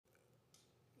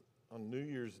on New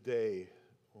Year's Day,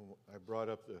 when I brought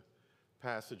up the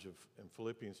passage in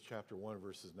Philippians chapter 1,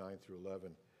 verses 9 through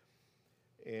 11.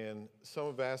 And some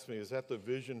have asked me, is that the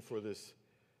vision for this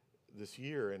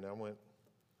year? And I went,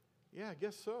 yeah, I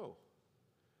guess so.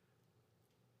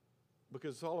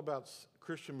 Because it's all about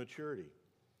Christian maturity.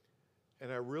 And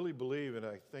I really believe, and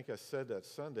I think I said that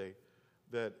Sunday,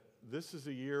 that this is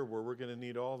a year where we're going to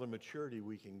need all the maturity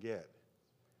we can get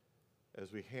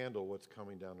as we handle what's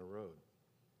coming down the road.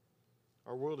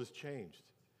 Our world has changed,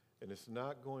 and it's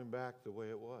not going back the way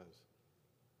it was.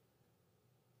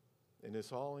 And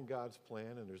it's all in God's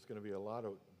plan, and there's going to be a lot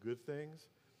of good things.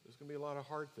 There's going to be a lot of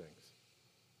hard things.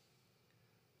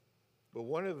 But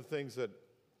one of the things that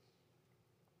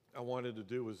I wanted to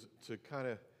do was to kind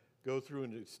of go through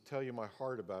and just tell you my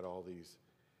heart about all these,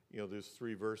 those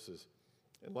 3 verses.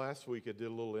 And last week I did a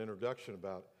little introduction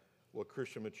about what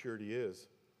Christian maturity is.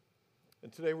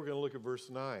 And today we're going to look at verse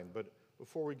 9. But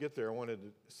before we get there, I wanted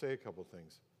to say a couple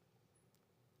things.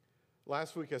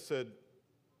 Last week I said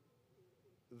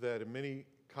that in many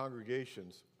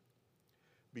congregations,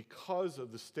 because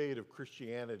of the state of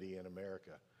Christianity in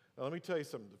America. Now let me tell you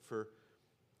something.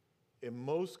 In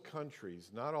most countries,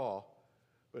 not all,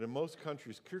 but in most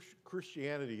countries,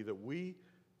 Christianity that we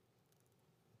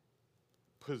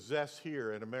possess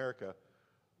here in America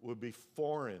would be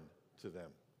foreign to them.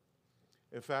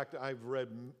 In fact, I've read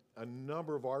a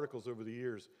number of articles over the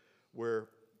years where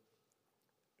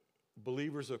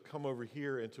believers have come over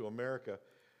here into America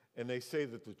and they say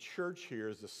that the church here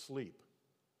is asleep.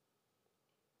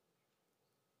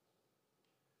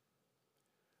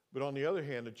 But on the other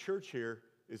hand, the church here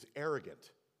is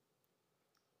arrogant.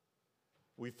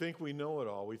 We think we know it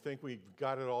all. We think we've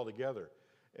got it all together.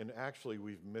 And actually,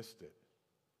 we've missed it.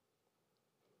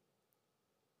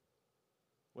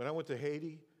 When I went to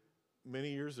Haiti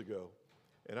many years ago,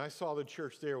 and I saw the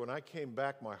church there, when I came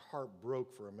back, my heart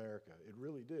broke for America. It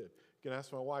really did. You can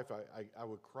ask my wife, I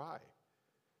would cry.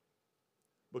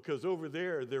 Because over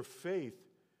there, their faith,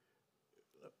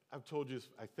 I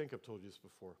think I've told you this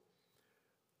before.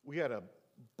 We had a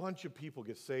bunch of people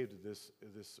get saved at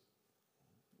this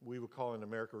we would call in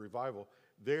America revival.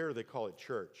 There they call it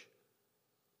church.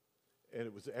 And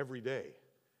it was every day.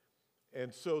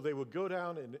 And so they would go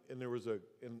down, and there was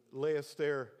in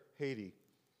Leicester, Haiti,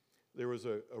 there was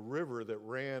a river that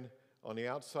ran on the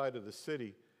outside of the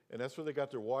city, and that's where they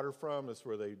got their water from. That's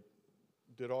where they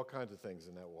did all kinds of things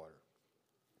in that water.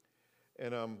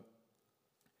 And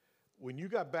when you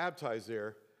got baptized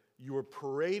there, you were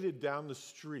paraded down the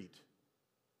street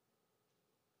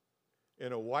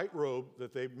in a white robe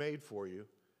that they made for you,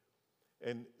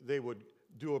 and they would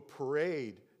do a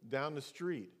parade down the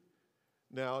street.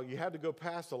 Now, you had to go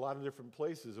past a lot of different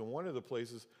places, and one of the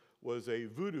places was a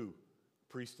voodoo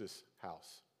priestess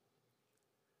house.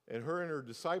 And her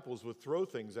disciples would throw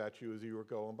things at you as you were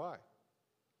going by.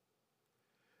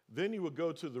 Then you would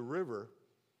go to the river,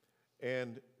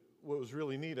 and what was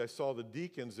really neat, I saw the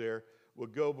deacons there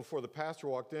would go before the pastor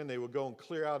walked in, they would go and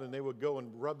clear out, and they would go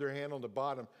and rub their hand on the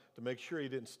bottom to make sure he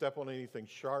didn't step on anything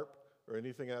sharp or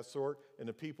anything of that sort, and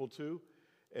the people too.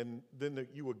 And then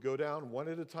you would go down one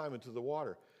at a time into the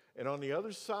water. And on the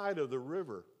other side of the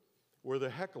river were the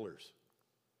hecklers.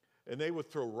 And they would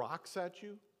throw rocks at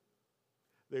you.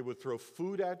 They would throw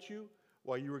food at you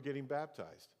while you were getting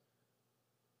baptized.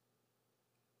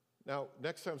 Now,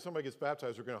 next time somebody gets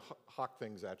baptized, we're going to hawk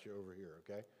things at you over here,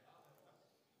 okay?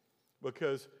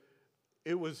 Because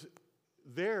it was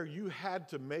there you had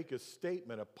to make a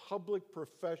statement, a public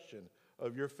profession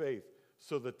of your faith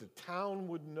so that the town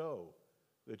would know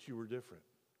that you were different.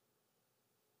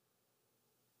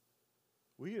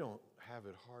 We don't have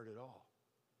it hard at all.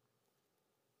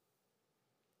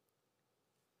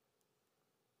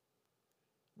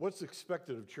 What's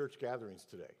expected of church gatherings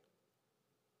today?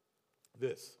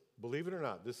 This, believe it or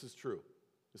not, this is true.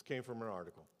 This came from an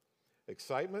article.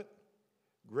 Excitement,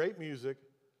 great music,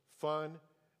 fun,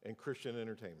 and Christian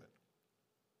entertainment.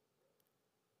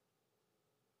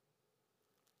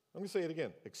 Let me say it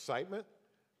again. Excitement,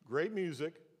 great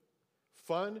music,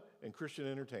 fun, and Christian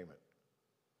entertainment.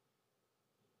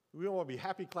 We don't want to be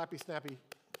happy, clappy, snappy.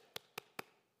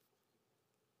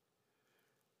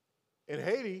 In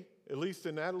Haiti, at least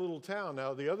in that little town,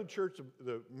 now the other church,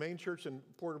 the main church in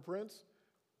Port-au-Prince,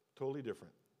 totally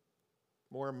different.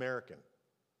 More American.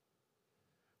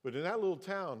 But in that little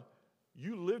town,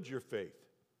 you lived your faith,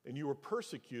 and you were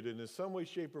persecuted in some way,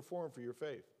 shape, or form for your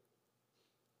faith.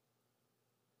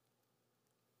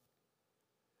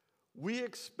 We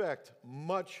expect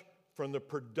much from the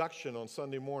production on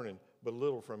Sunday morning, but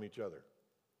little from each other.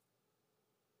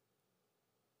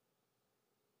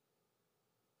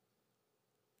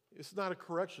 It's not a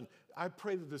correction. I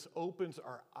pray that this opens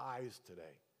our eyes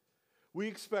today. We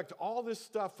expect all this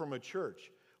stuff from a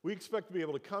church. We expect to be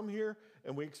able to come here,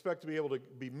 and we expect to be able to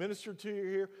be ministered to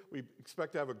here. We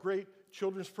expect to have a great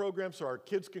children's program so our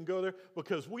kids can go there,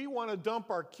 because we want to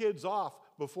dump our kids off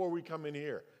before we come in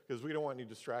here, because we don't want any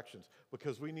distractions,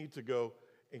 because we need to go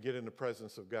and get in the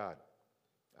presence of God.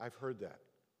 I've heard that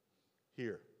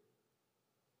here.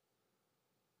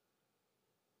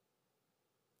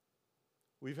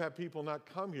 We've had people not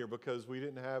come here because we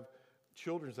didn't have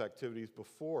children's activities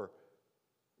before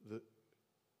the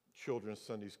children's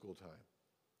Sunday school time.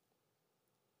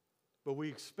 But we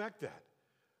expect that.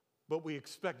 But we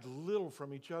expect little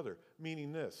from each other,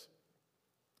 meaning this.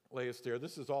 Lay a stare.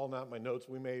 This is all not my notes.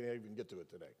 We may not even get to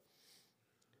it today.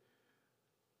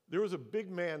 There was a big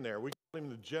man there. We call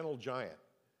him the gentle giant.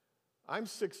 I'm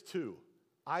 6'2".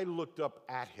 I looked up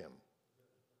at him.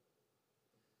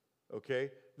 Okay?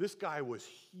 This guy was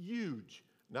huge.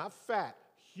 Not fat,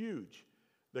 huge.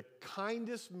 The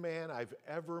kindest man I've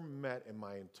ever met in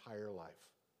my entire life.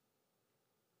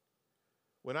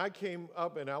 When I came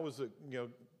up and I was, going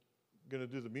to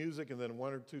do the music, and then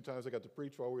 1 or 2 times I got to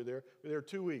preach while we were there. We were there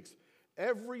 2 weeks.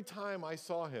 Every time I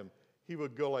saw him, he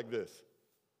would go like this.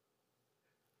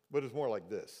 But it's more like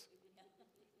this.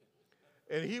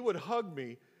 And he would hug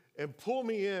me and pull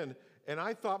me in, and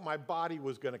I thought my body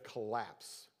was going to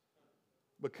collapse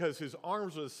because his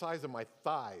arms were the size of my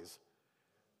thighs,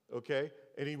 okay?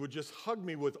 And he would just hug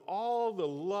me with all the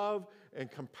love and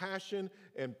compassion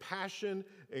and passion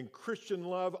and Christian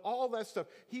love, all that stuff.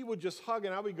 He would just hug,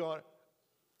 and I would be going,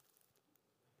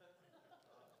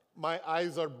 my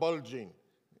eyes are bulging,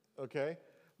 okay?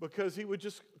 Because he would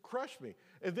just crush me.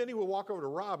 And then he would walk over to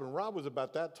Rob, and Rob was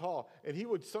about that tall, and he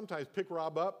would sometimes pick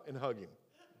Rob up and hug him.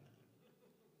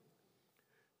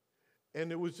 And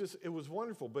it was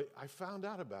wonderful, but I found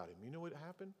out about him. You know what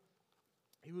happened?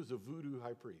 He was a voodoo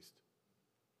high priest.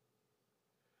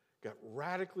 Got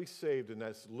radically saved in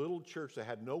this little church that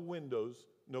had no windows,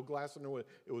 no glass in the window.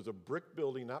 It was a brick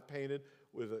building, not painted,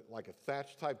 with like a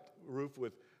thatch-type roof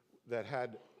that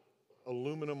had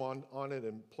aluminum on it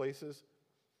in places.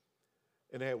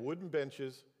 And they had wooden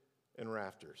benches and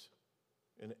rafters.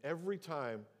 And every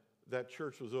time that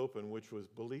church was open, which was,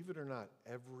 believe it or not,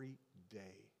 every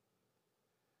day,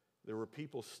 there were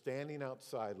people standing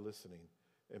outside listening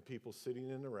and people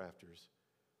sitting in the rafters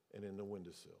and in the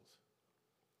windowsills.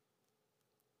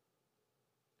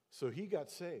 So he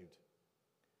got saved.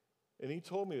 And he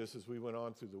told me this as we went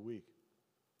on through the week.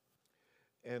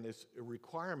 And it's a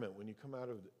requirement when you come out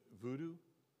of voodoo.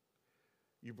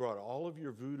 You brought all of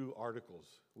your voodoo articles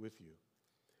with you.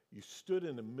 You stood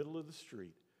in the middle of the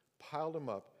street, piled them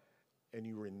up, and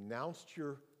you renounced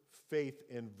your faith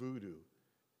in voodoo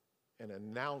and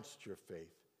announced your faith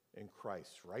in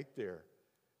Christ right there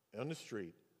on the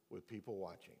street with people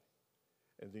watching.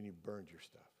 And then you burned your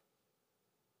stuff.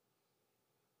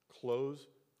 Clothes,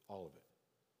 all of it.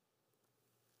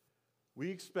 We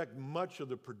expect much of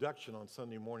the production on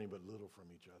Sunday morning, but little from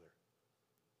each other.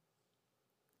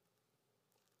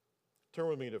 Turn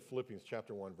with me to Philippians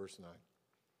chapter 1, verse 9.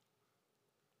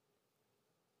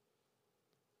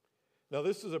 Now,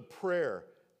 this is a prayer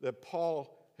that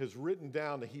Paul has written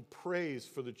down that he prays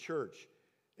for the church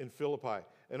in Philippi.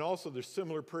 And also, there's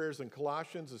similar prayers in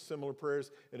Colossians, there's similar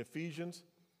prayers in Ephesians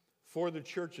for the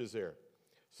churches there.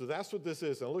 So that's what this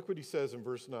is. Now, look what he says in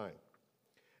verse 9.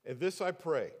 And this I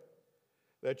pray,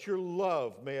 that your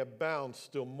love may abound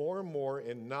still more and more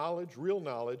in knowledge, real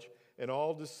knowledge, and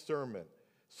all discernment,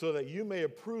 so that you may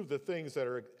approve the things that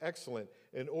are excellent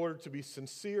in order to be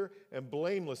sincere and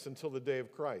blameless until the day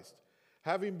of Christ,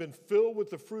 having been filled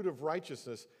with the fruit of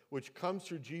righteousness which comes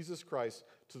through Jesus Christ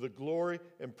to the glory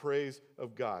and praise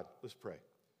of God. Let's pray.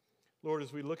 Lord,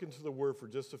 as we look into the word for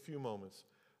just a few moments,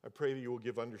 I pray that you will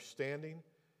give understanding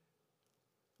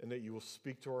and that you will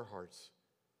speak to our hearts.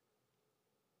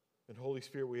 And Holy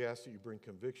Spirit, we ask that you bring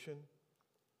conviction,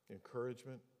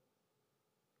 encouragement,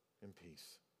 and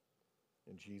peace.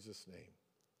 In Jesus' name,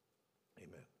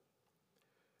 amen.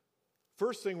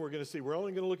 First thing we're going to see, we're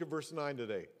only going to look at verse 9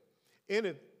 today. In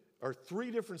it are 3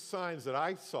 different signs that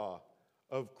I saw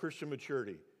of Christian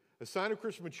maturity. A sign of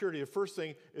Christian maturity, the first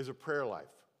thing is a prayer life.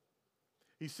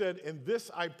 He said, "In this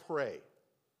I pray."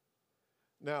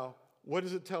 Now, what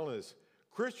is it telling us?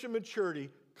 Christian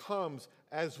maturity comes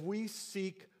as we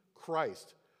seek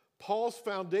Christ. Paul's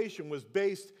foundation was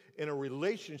based in a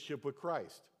relationship with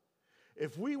Christ.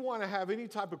 If we want to have any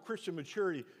type of Christian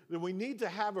maturity, then we need to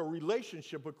have a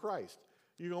relationship with Christ.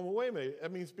 You're going, well, wait a minute,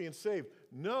 that means being saved.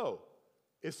 No,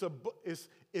 it's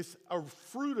a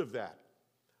fruit of that.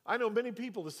 I know many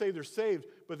people that say they're saved,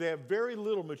 but they have very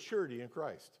little maturity in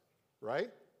Christ.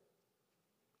 right?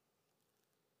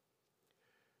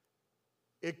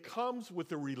 It comes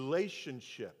with a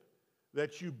relationship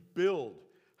that you build.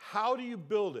 How do you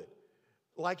build it?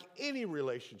 Like any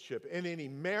relationship, in any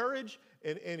marriage,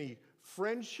 in any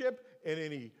friendship, in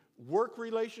any work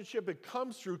relationship, it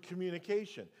comes through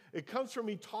communication. It comes from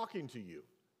me talking to you.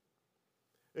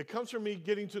 It comes from me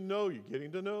getting to know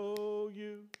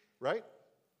you, right?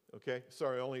 Okay,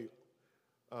 sorry, only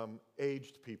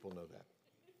aged people know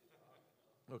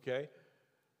that. Okay?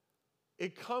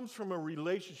 It comes from a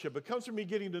relationship. It comes from me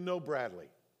getting to know Bradley.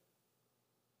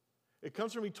 It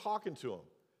comes from me talking to him.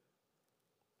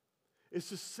 It's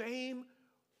the same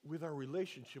with our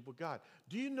relationship with God.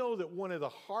 Do you know that one of the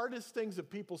hardest things that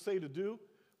people say to do,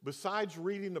 besides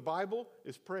reading the Bible,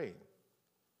 is praying?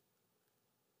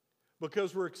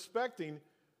 Because we're expecting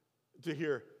to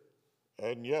hear,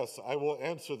 "And yes, I will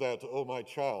answer that, O my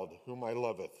child, whom I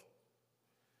loveth."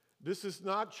 This is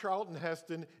not Charlton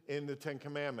Heston in the Ten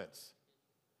Commandments.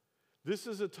 This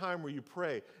is a time where you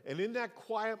pray. And in that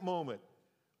quiet moment,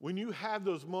 when you have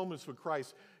those moments with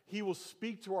Christ, He will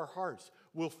speak to our hearts.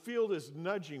 We'll feel this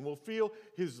nudging. We'll feel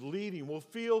His leading. We'll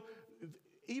feel,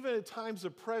 even at times,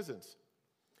 of presence.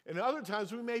 And other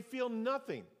times, we may feel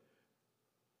nothing.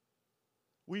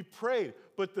 We prayed.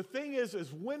 But the thing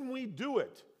is when we do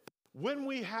it, when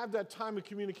we have that time of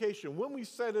communication, when we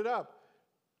set it up,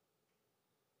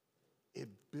 it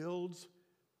builds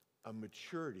a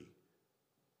maturity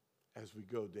as we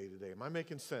go day to day. Am I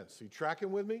making sense? Are you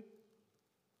tracking with me?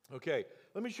 Okay,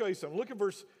 let me show you something. Look at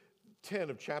verse 10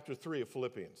 of chapter 3 of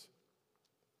Philippians.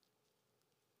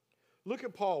 Look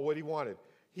at Paul, what he wanted.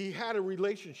 He had a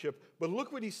relationship, but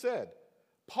look what he said.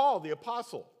 Paul, the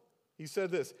apostle, he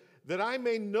said this, "that I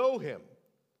may know him."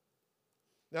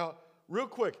 Now, real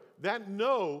quick, that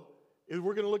know,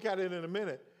 we're going to look at it in a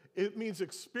minute, it means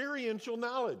experiential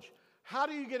knowledge. How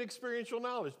do you get experiential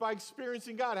knowledge? By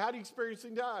experiencing God. How do you experience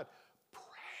God?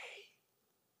 Pray.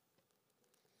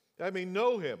 That I may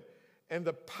know Him and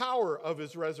the power of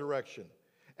His resurrection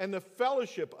and the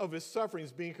fellowship of His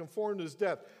sufferings, being conformed to His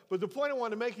death. But the point I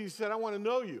want to make, he said, I want to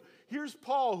know you. Here's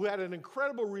Paul, who had an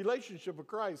incredible relationship with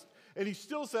Christ, and he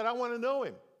still said, I want to know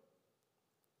Him.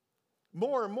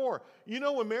 More and more. You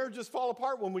know when marriages fall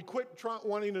apart? When we quit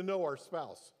wanting to know our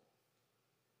spouse.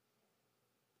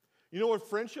 You know when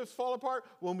friendships fall apart?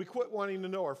 When we quit wanting to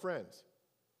know our friends.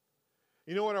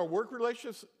 You know when our work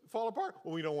relationships fall apart?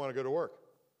 When we don't want to go to work.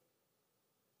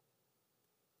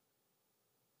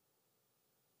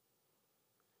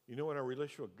 You know when our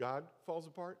relationship with God falls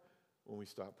apart? When we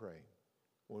stop praying.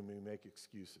 When we make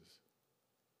excuses.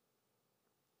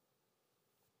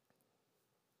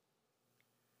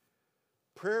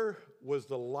 Prayer was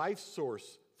the life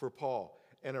source for Paul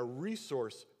and a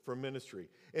resource for ministry.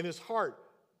 And his heart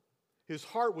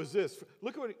was this.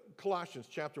 Look at what Colossians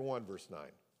chapter 1, verse 9.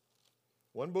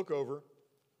 One book over.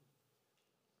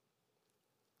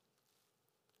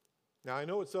 Now, I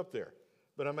know it's up there,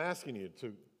 but I'm asking you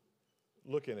to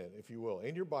look in it, if you will,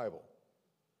 in your Bible.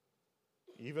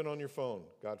 Even on your phone,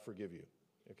 God forgive you.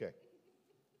 Okay.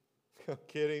 I'm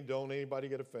kidding. Don't anybody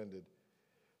get offended.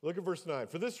 Look at verse 9.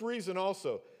 For this reason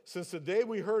also, since the day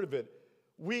we heard of it,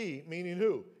 we, meaning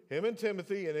who? Him and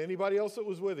Timothy and anybody else that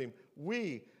was with him,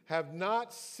 we have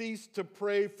not ceased to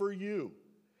pray for you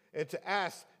and to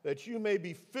ask that you may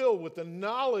be filled with the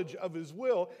knowledge of His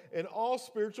will and all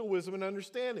spiritual wisdom and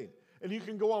understanding. And you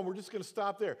can go on. We're just going to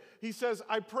stop there. He says,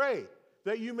 I pray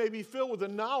that you may be filled with the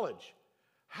knowledge.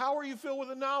 How are you filled with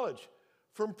the knowledge?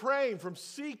 From praying, from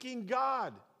seeking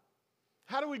God.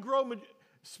 How do we grow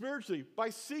spiritually? By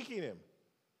seeking Him.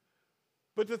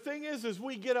 But the thing is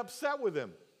we get upset with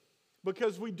Him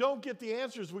because we don't get the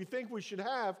answers we think we should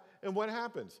have, and what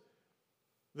happens?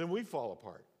 Then we fall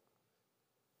apart.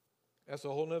 That's a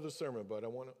whole nother sermon, but I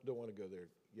don't want to go there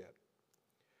yet.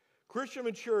 Christian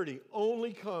maturity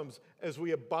only comes as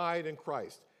we abide in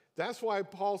Christ. That's why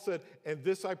Paul said, and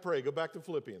this I pray. Go back to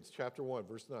Philippians chapter 1,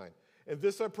 verse 9. And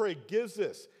this I pray gives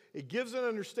this. It gives an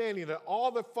understanding that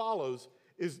all that follows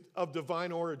is of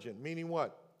divine origin. Meaning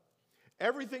what?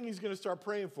 Everything he's going to start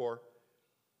praying for,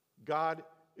 God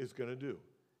is going to do.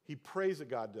 He prays that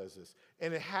God does this.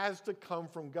 And it has to come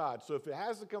from God. So if it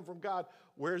has to come from God,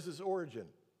 where's its origin?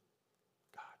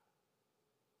 God.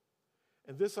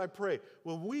 And this I pray.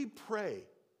 When we pray,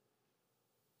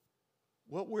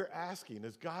 what we're asking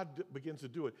as God begins to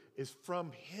do it is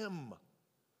from Him.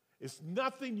 It's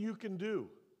nothing you can do.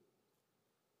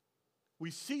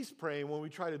 We cease praying when we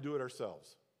try to do it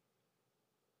ourselves.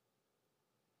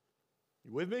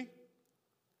 You with me?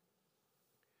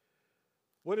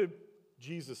 What did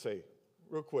Jesus say?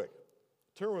 Real quick.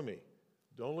 Turn with me.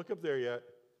 Don't look up there yet.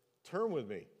 Turn with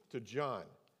me to John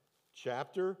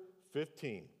chapter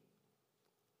 15.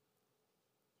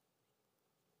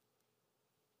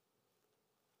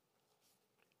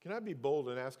 Can I be bold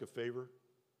and ask a favor?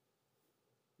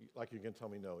 Like you can tell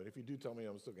me no. And if you do tell me,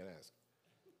 I'm still going to ask.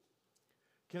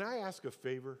 Can I ask a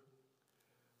favor?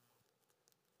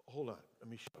 Hold on. Let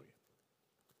me show you.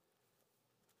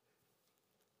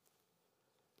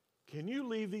 Can you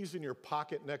leave these in your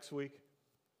pocket next week?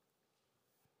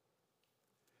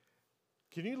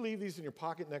 Can you leave these in your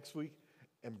pocket next week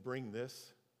and bring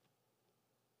this?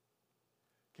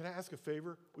 Can I ask a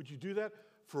favor? Would you do that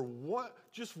for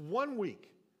just 1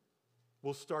 week?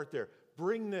 We'll start there.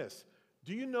 Bring this.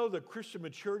 Do you know that Christian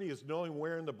maturity is knowing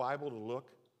where in the Bible to look?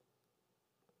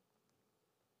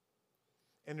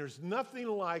 And there's nothing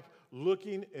like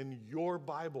looking in your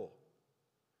Bible,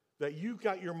 that you've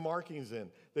got your markings in,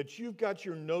 that you've got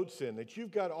your notes in, that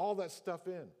you've got all that stuff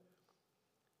in.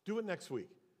 Do it next week.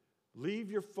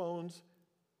 Leave your phones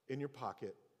in your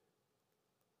pocket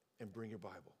and bring your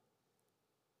Bible.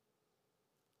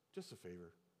 Just a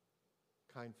favor,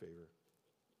 kind favor.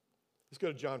 Let's go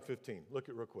to John 15. Look at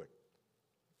it real quick.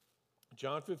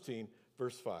 John 15,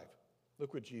 verse 5.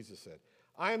 Look what Jesus said.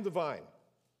 I am the vine.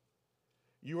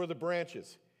 You are the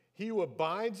branches. He who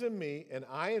abides in me and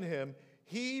I in him,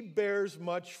 he bears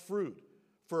much fruit.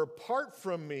 For apart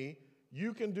from me,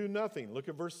 you can do nothing. Look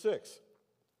at verse 6.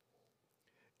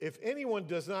 If anyone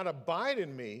does not abide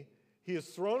in me, he is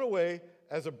thrown away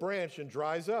as a branch and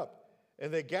dries up.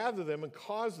 And they gather them and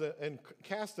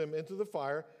cast them into the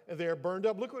fire, and they are burned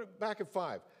up. Look back at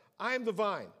 5. I am the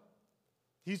vine.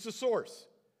 He's the source.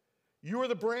 You are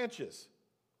the branches,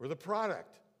 or the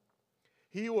product.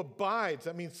 He who abides,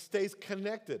 that means stays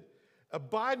connected.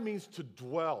 Abide means to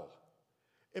dwell.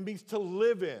 It means to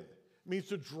live in. It means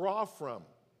to draw from.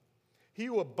 He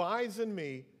who abides in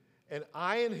me, and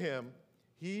I in him,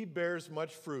 he bears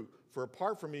much fruit. For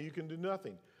apart from me, you can do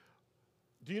nothing.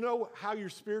 Do you know how your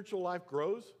spiritual life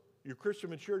grows? Your Christian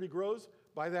maturity grows?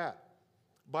 By that.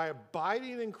 By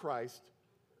abiding in Christ,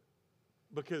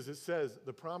 because it says,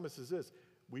 the promise is this,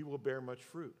 we will bear much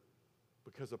fruit.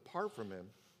 Because apart from him,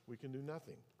 we can do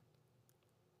nothing.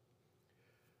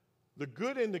 The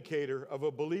good indicator of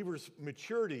a believer's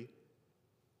maturity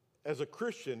as a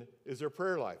Christian is their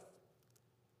prayer life.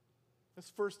 That's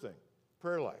the first thing,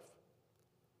 prayer life.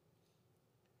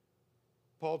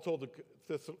 Paul told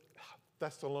the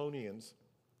Thessalonians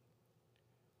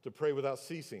to pray without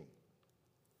ceasing.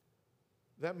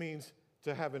 That means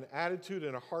to have an attitude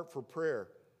and a heart for prayer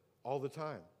all the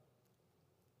time.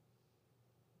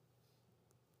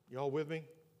 Y'all with me?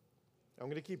 I'm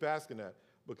going to keep asking that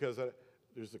because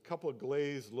there's a couple of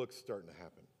glazed looks starting to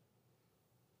happen.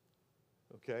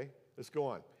 Okay? Let's go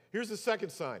on. Here's the second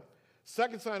sign.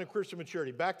 Second sign of Christian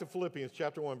maturity. Back to Philippians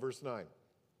chapter 1, verse 9.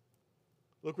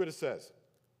 Look what it says.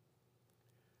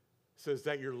 It says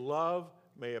that your love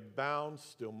may abound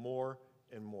still more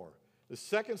and more. The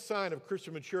second sign of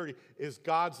Christian maturity is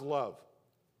God's love.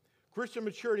 Christian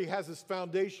maturity has its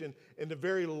foundation in the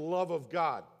very love of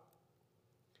God.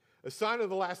 A sign of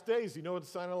the last days, you know what the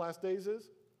sign of the last days is?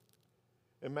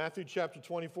 In Matthew chapter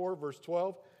 24, verse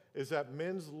 12, is that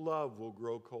men's love will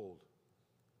grow cold.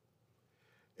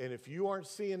 And if you aren't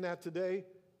seeing that today,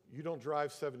 you don't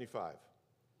drive 75.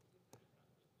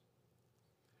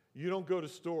 You don't go to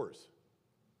stores.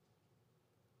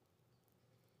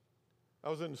 I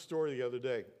was in the store the other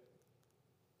day,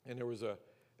 and I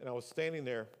was standing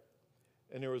there,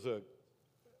 and there was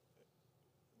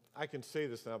I can say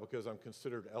this now because I'm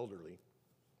considered elderly.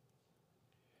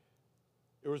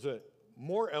 There was a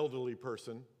more elderly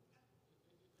person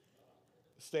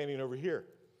standing over here.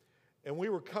 And we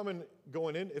were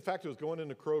going in fact, it was going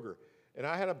into Kroger. And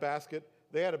I had a basket,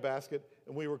 they had a basket,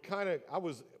 and we were I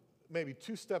was maybe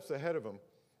 2 steps ahead of them,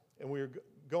 and we were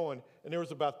going, and there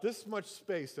was about this much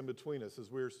space in between us as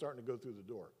we were starting to go through the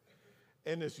door.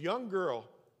 And this young girl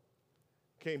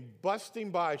came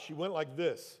busting by. She went like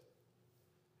this.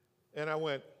 And I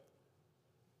went,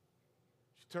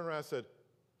 she turned around and said,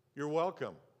 "You're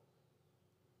welcome."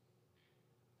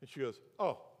 And she goes,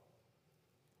 "Oh."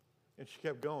 And she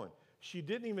kept going. She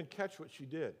didn't even catch what she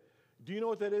did. Do you know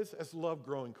what that is? That's love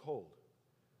growing cold.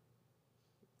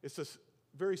 It's a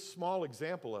very small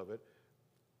example of it.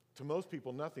 To most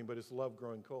people, nothing, but it's love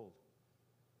growing cold.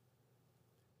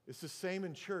 It's the same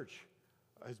in church.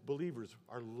 As believers,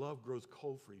 our love grows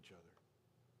cold for each other.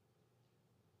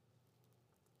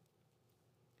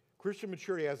 Christian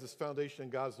maturity has this foundation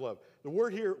in God's love. The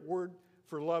word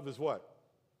for love is what?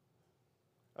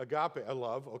 Agape. I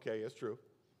love. Okay, that's true.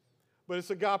 But it's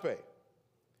agape.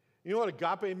 You know what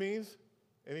agape means?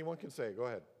 Anyone can say it. Go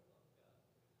ahead.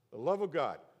 The love of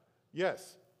God.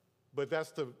 Yes. But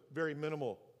that's the very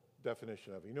minimal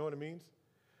definition of it. You know what it means?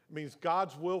 It means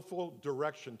God's willful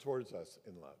direction towards us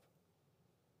in love.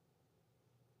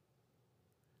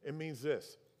 It means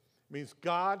this. It means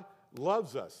God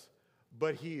loves us,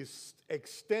 but he's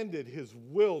extended his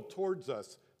will towards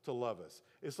us to love us.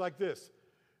 It's like this.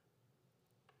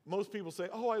 Most people say,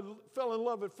 oh, I fell in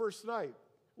love at first night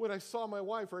when I saw my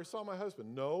wife or I saw my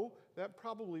husband. No, that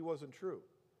probably wasn't true.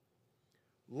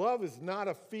 Love is not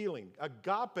a feeling.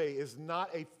 Agape is not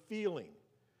a feeling.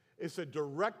 It's a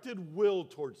directed will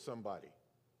towards somebody.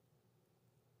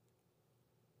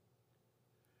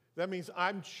 That means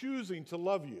I'm choosing to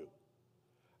love you.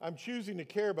 I'm choosing to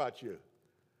care about you.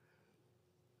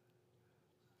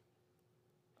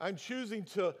 I'm choosing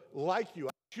to like you.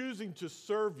 I'm choosing to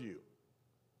serve you.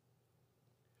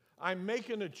 I'm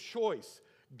making a choice.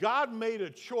 God made a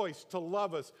choice to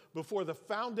love us before the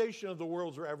foundation of the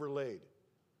worlds were ever laid.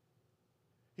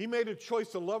 He made a choice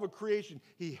to love a creation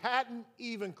he hadn't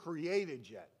even created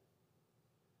yet.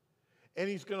 And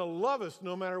he's going to love us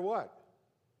no matter what.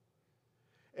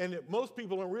 And most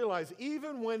people don't realize,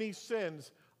 even when he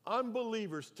sends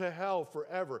unbelievers to hell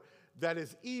forever, that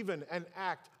is even an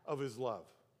act of his love.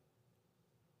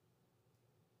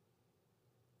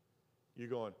 You're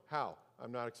going, how?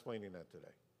 I'm not explaining that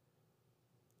today.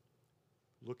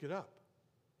 Look it up.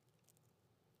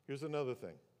 Here's another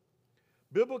thing.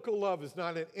 Biblical love is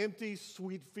not an empty,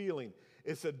 sweet feeling.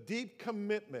 It's a deep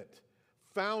commitment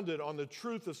founded on the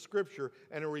truth of Scripture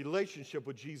and a relationship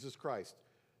with Jesus Christ.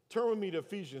 Turn with me to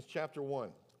Ephesians chapter 1.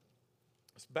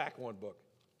 It's back one book.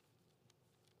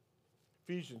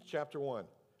 Ephesians chapter 1.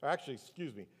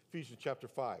 Ephesians chapter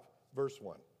 5, verse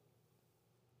 1.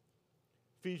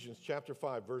 Ephesians chapter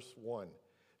 5, verse 1.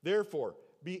 Therefore,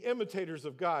 be imitators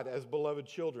of God as beloved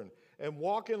children, and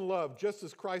walk in love just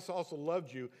as Christ also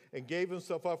loved you and gave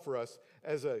himself up for us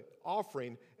as an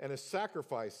offering and a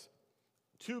sacrifice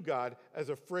to God as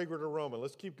a fragrant aroma.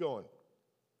 Let's keep going.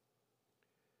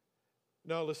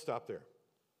 No, let's stop there.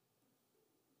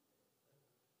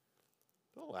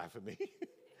 Don't laugh at me.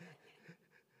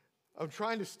 I'm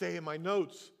trying to stay in my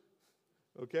notes,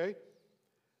 okay?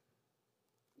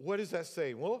 What is that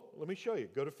saying? Well, let me show you.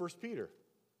 Go to 1 Peter.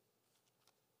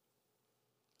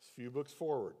 It's a few books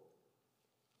forward.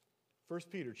 1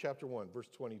 Peter chapter 1, verse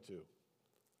 22.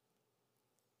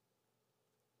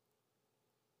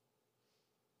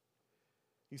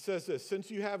 He says this,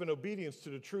 since you have in obedience to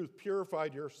the truth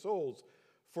purified your souls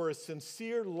for a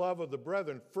sincere love of the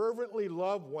brethren, fervently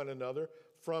love one another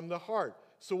from the heart.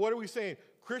 So what are we saying?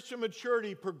 Christian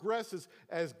maturity progresses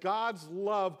as God's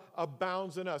love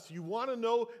abounds in us. You want to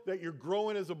know that you're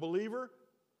growing as a believer?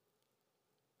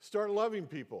 Start loving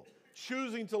people,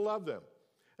 choosing to love them.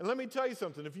 And let me tell you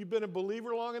something. If you've been a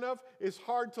believer long enough, it's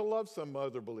hard to love some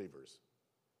other believers.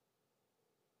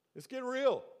 Let's get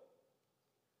real.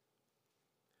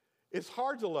 It's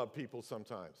hard to love people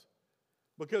sometimes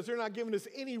because they're not giving us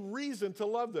any reason to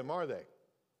love them, are they?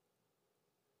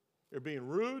 They're being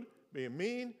rude, being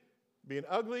mean, being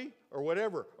ugly, or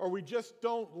whatever, or we just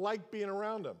don't like being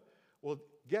around them. Well,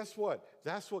 guess what?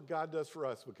 That's what God does for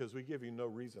us because we give you no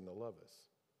reason to love us.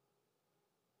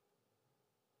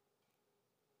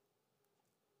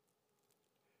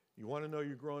 You want to know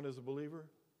you're growing as a believer?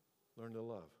 Learn to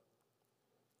love.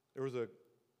 There was a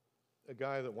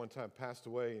guy that one time passed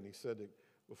away, and he said that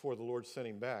before the Lord sent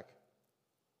him back,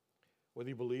 whether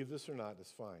you believe this or not,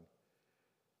 it's fine.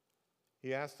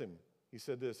 He asked him, he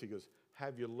said this, he goes,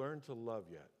 have you learned to love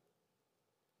yet?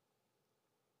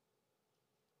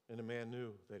 And the man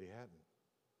knew that he hadn't.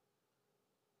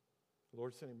 The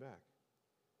Lord sent him back.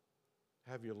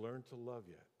 Have you learned to love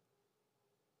yet?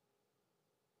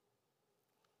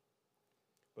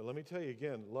 But let me tell you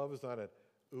again, love is not an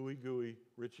ooey-gooey,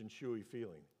 rich and chewy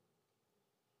feeling.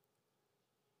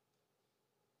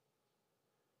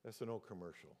 That's an old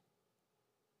commercial.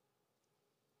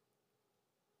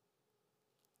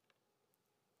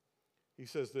 He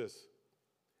says this.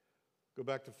 Go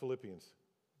back to Philippians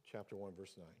chapter 1,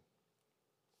 verse 9.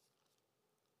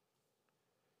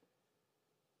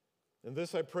 In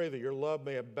this I pray that your love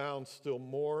may abound still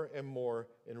more and more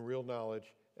in real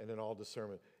knowledge and in all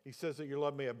discernment. He says that your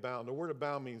love may abound. The word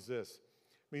abound means this.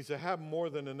 It means to have more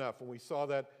than enough. And we saw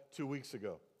that 2 weeks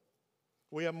ago.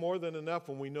 We have more than enough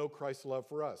when we know Christ's love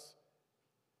for us.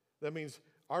 That means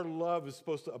our love is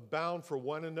supposed to abound for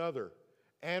one another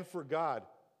and for God.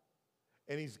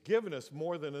 And he's given us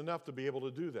more than enough to be able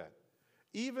to do that.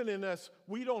 Even in us,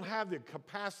 we don't have the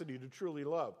capacity to truly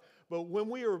love. But when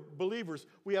we are believers,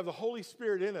 we have the Holy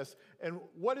Spirit in us. And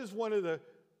what is one of the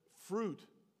fruit,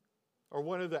 or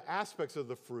one of the aspects of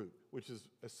the fruit, which is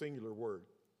a singular word?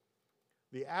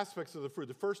 The aspects of the fruit.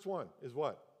 The first one is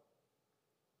what?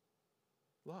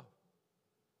 Love.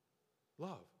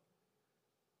 Love.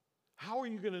 How are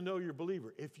you going to know you're a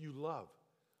believer? If you love.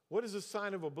 What is a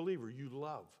sign of a believer? You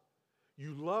love.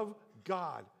 You love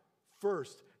God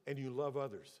first, and you love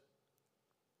others.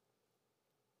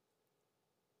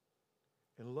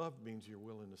 And love means you're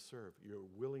willing to serve. You're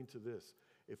willing to this.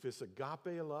 If it's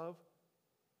agape love,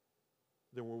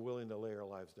 then we're willing to lay our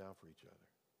lives down for each other.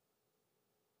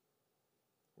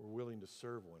 We're willing to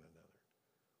serve one another.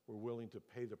 We're willing to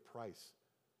pay the price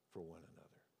for one another.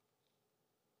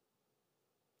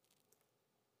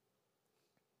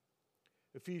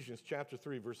 Ephesians chapter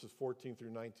 3, verses 14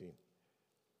 through 19.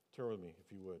 Turn with me,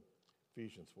 if you would.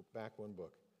 Ephesians, back one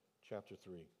book, chapter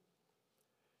 3.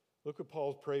 Look what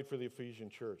Paul prayed for the Ephesian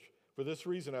church. For this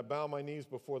reason, I bow my knees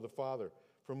before the Father,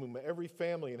 from whom every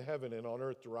family in heaven and on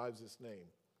earth derives its name.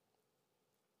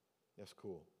 That's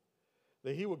cool.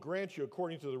 That he would grant you,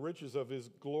 according to the riches of his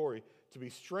glory, to be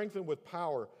strengthened with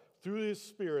power through his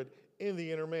Spirit in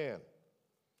the inner man.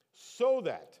 So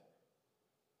that,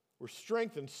 we're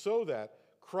strengthened so that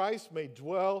Christ may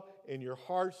dwell in your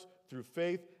hearts through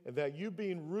faith, and that you,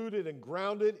 being rooted and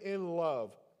grounded in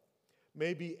love,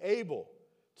 may be able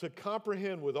to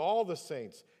comprehend with all the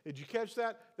saints. Did you catch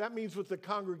that? That means with the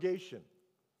congregation.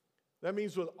 That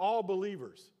means with all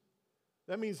believers.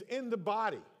 That means in the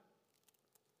body.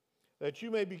 That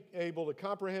you may be able to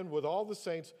comprehend with all the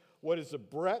saints what is the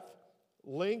breadth,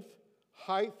 length,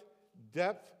 height,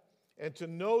 depth, and to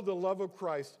know the love of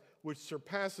Christ, which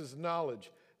surpasses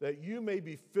knowledge, that you may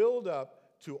be filled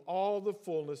up to all the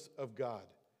fullness of God.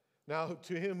 Now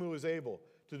to him who is able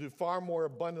to do far more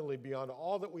abundantly beyond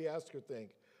all that we ask or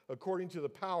think, according to the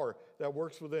power that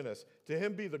works within us. To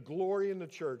him be the glory in the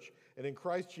church and in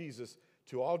Christ Jesus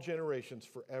to all generations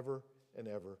forever and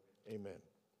ever. Amen.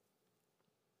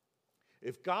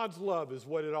 If God's love is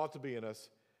what it ought to be in us,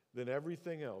 then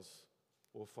everything else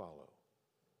will follow.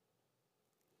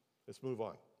 Let's move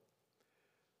on.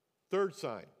 Third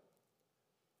sign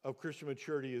of Christian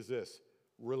maturity is this: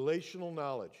 relational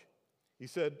knowledge. He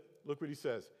said, look what he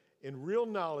says, in real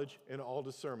knowledge and all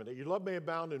discernment. That your love may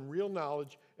abound in real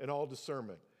knowledge and all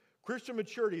discernment. Christian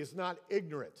maturity is not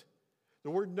ignorant.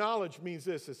 The word knowledge means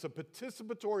this: it's a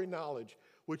participatory knowledge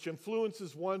which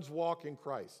influences one's walk in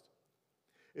Christ.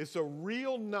 It's a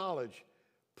real knowledge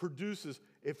produces,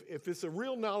 if it's a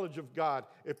real knowledge of God,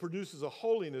 it produces a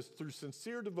holiness through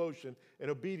sincere devotion and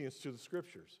obedience to the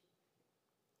Scriptures.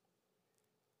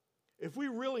 If we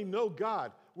really know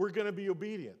God, we're going to be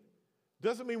obedient.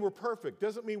 Doesn't mean we're perfect.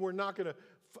 Doesn't mean we're not going to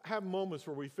have moments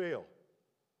where we fail.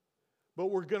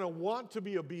 But we're going to want to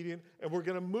be obedient, and we're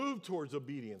going to move towards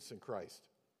obedience in Christ.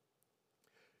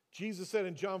 Jesus said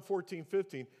in John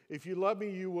 14:15, if you love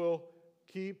me, you will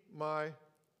keep my...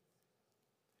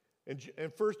 In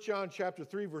 1 John chapter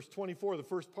 3, verse 24, the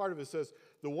first part of it says,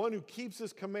 the one who keeps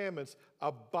his commandments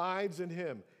abides in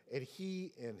him, and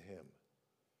he in him.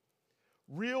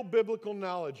 Real biblical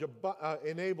knowledge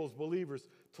enables believers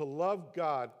to love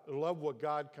God, love what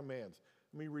God commands.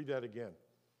 Let me read that again.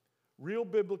 Real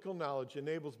biblical knowledge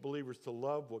enables believers to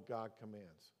love what God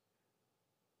commands.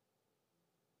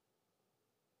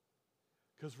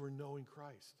 Because we're knowing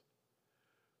Christ.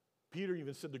 Peter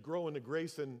even said to grow in the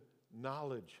grace and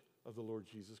knowledge of the Lord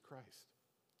Jesus Christ.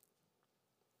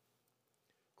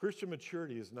 Christian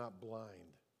maturity is not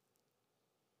blind.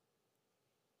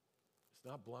 It's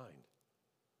not blind.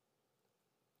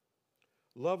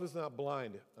 Love is not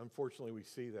blind. Unfortunately, we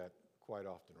see that quite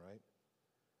often, right?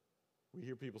 We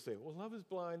hear people say, well, love is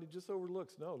blind. It just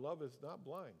overlooks. No, love is not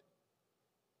blind.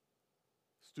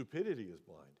 Stupidity is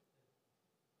blind.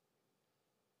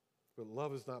 But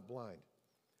love is not blind.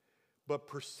 But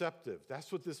perceptive.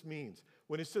 That's what this means.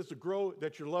 When it says to grow,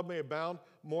 that your love may abound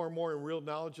more and more in real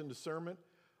knowledge and discernment,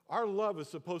 our love is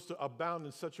supposed to abound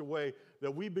in such a way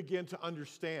that we begin to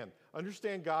understand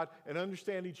God and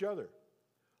understand each other.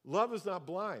 Love is not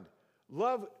blind.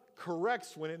 Love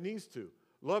corrects when it needs to.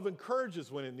 Love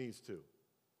encourages when it needs to.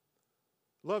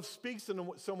 Love speaks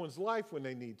into someone's life when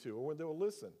they need to or when they will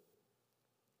listen.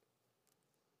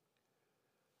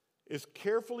 It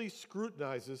carefully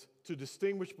scrutinizes to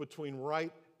distinguish between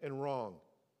right and wrong.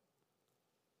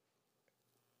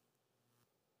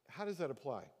 How does that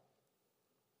apply?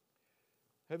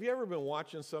 Have you ever been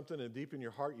watching something and deep in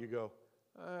your heart you go,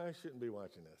 I shouldn't be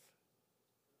watching this?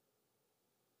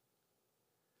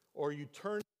 Or you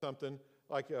turn something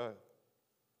like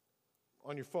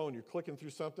on your phone, you're clicking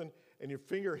through something and your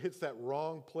finger hits that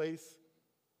wrong place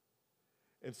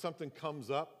and something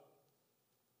comes up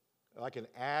like an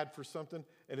ad for something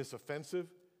and it's offensive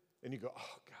and you go,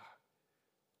 oh God,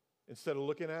 instead of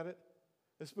looking at it.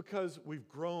 It's because we've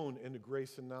grown into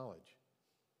grace and knowledge.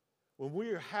 When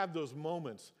we have those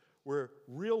moments where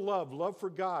real love for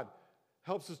God,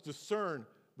 helps us discern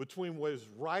between what is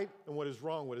right and what is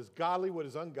wrong, what is godly, what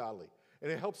is ungodly.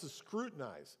 And it helps us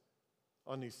scrutinize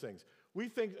on these things. We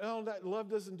think, oh, that love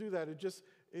doesn't do that.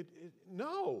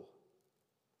 No.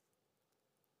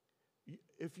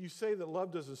 If you say that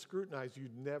love doesn't scrutinize,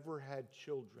 you've never had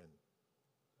children.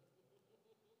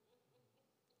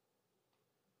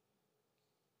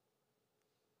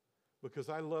 Because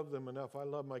I love them enough, I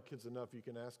love my kids enough, you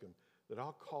can ask them, that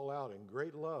I'll call out in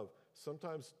great love,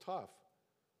 sometimes tough,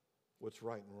 what's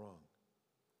right and wrong.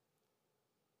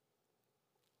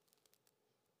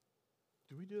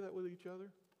 Do we do that with each other?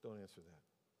 Don't answer that.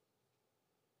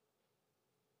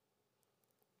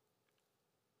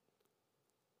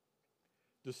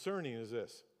 Discerning is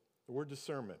this. The word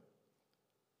discernment.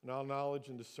 Knowledge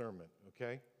and discernment,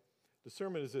 okay?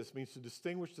 Discernment is this, means to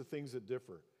distinguish the things that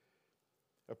differ.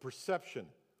 A perception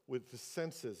with the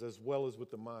senses as well as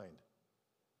with the mind.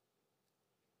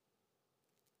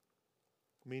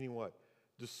 Meaning what?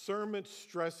 Discernment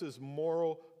stresses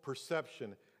moral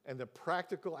perception and the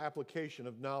practical application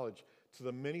of knowledge to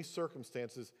the many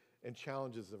circumstances and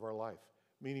challenges of our life.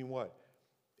 Meaning what?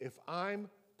 If I'm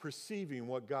perceiving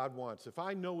what God wants, if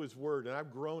I know His Word and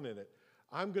I've grown in it,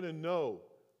 I'm going to know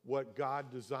what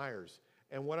God desires.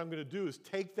 And what I'm going to do is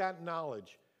take that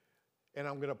knowledge and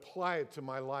I'm going to apply it to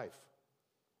my life.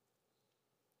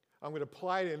 I'm going to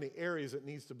apply it in the areas it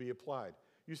needs to be applied.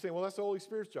 You say, well, that's the Holy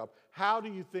Spirit's job. How do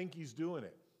you think He's doing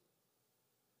it?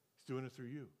 He's doing it through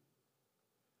you.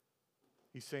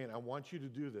 He's saying, I want you to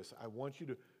do this. I want you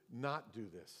to not do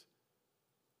this.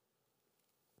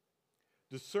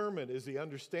 Discernment is the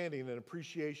understanding and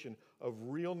appreciation of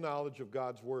real knowledge of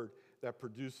God's Word that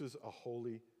produces a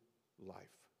holy life.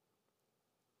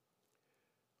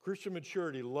 Christian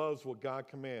maturity loves what God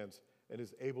commands and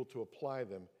is able to apply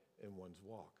them in one's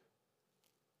walk.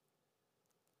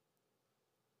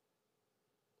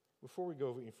 Before we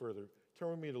go any further,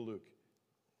 turn with me to Luke.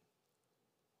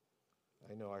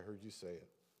 I know, I heard you say it.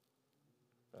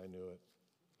 I knew it.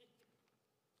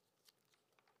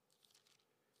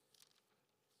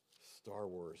 Star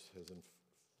Wars has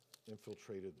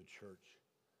infiltrated the church.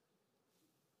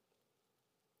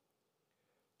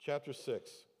 Chapter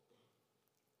 6.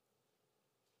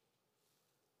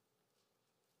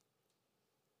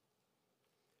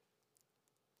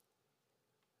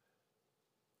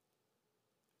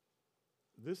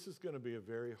 This is going to be a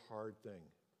very hard thing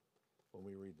when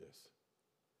we read this.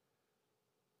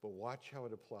 But watch how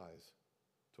it applies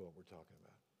to what we're talking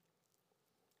about.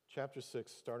 Chapter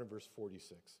 6, start in verse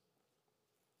 46.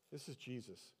 This is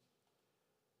Jesus.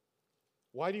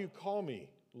 Why do you call me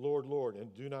Lord, Lord,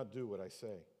 and do not do what I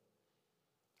say?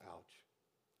 Ouch.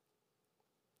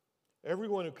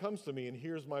 Everyone who comes to me and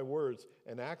hears my words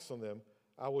and acts on them,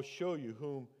 I will show you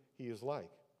whom he is like.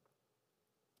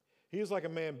 He is like a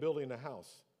man building a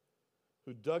house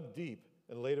who dug deep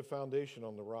and laid a foundation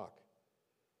on the rock.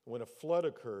 When a flood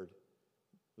occurred,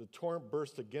 the torrent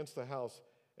burst against the house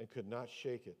and could not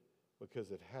shake it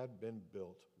because it had been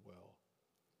built well.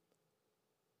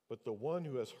 But the one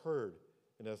who has heard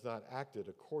and has not acted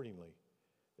accordingly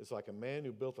is like a man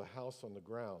who built a house on the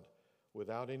ground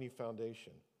without any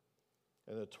foundation.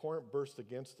 And the torrent burst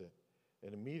against it,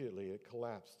 and immediately it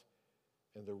collapsed.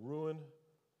 And the ruin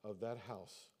of that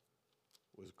house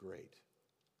was great.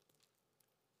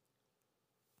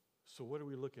 So what are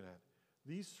we looking at?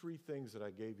 These three things that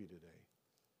I gave you today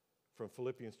from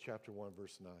Philippians chapter 1,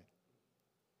 verse 9.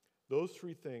 Those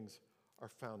three things are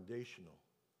foundational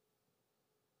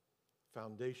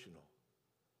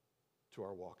to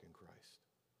our walk in Christ.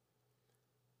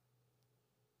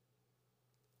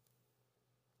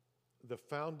 The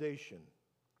foundation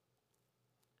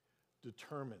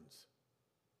determines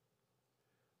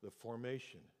the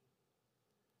formation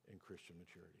in Christian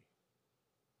maturity.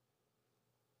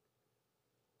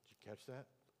 Did you catch that?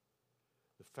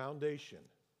 The foundation,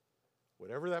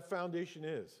 whatever that foundation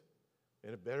is,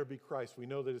 and it better be Christ. We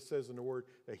know that it says in the Word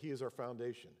that He is our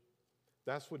foundation.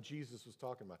 That's what Jesus was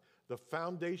talking about. The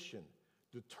foundation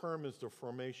determines the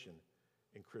formation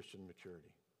in Christian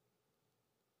maturity.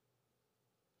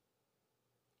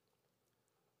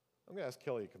 I'm going to ask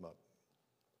Kelly to come up.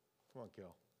 Come on,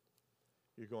 Kel.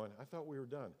 You're going, I thought we were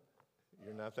done.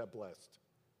 You're not that blessed.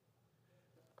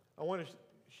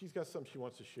 She's got something she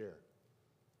wants to share.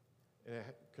 And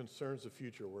it concerns the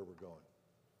future where we're going.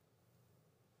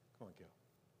 Come on, Kel.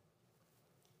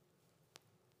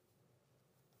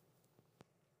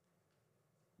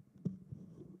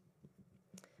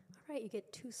 All right, you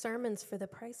get 2 sermons for the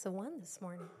price of 1 this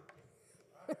morning.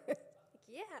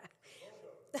 Yeah.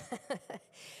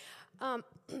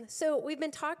 So we've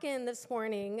been talking this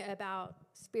morning about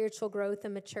spiritual growth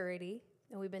and maturity,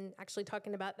 and we've been actually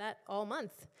talking about that all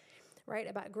month, right?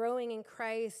 About growing in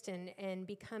Christ and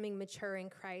becoming mature in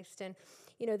Christ. And,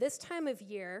 this time of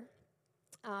year,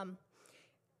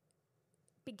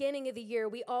 beginning of the year,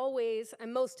 we always,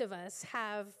 and most of us,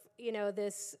 have,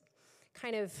 this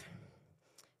kind of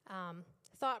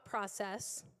thought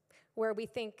process where we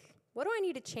think, what do I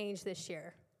need to change this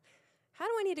year? How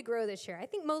do I need to grow this year? I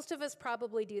think most of us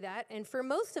probably do that. And for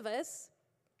most of us,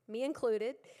 me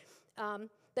included,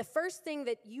 the first thing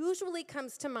that usually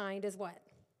comes to mind is what?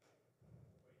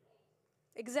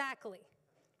 Exactly.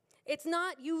 It's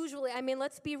not usually,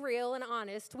 let's be real and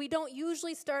honest. We don't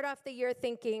usually start off the year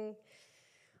thinking,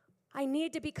 I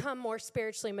need to become more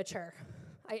spiritually mature.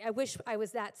 I wish I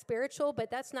was that spiritual, but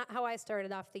that's not how I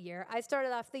started off the year. I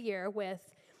started off the year with,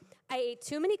 I ate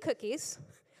too many cookies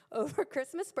over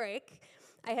Christmas break.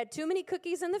 I had too many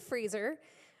cookies in the freezer.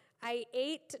 I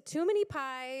ate too many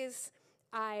pies.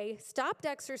 I stopped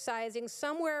exercising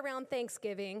somewhere around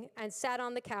Thanksgiving and sat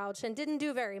on the couch and didn't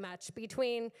do very much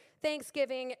between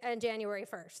Thanksgiving and January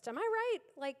 1st. Am I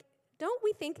right? Don't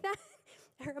we think that?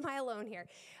 Or am I alone here?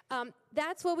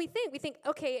 That's what we think. We think,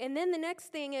 okay, and then the next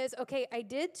thing is, okay, I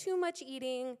did too much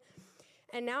eating,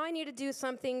 and now I need to do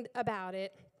something about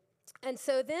it. And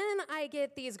so then I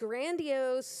get these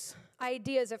grandiose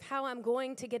ideas of how I'm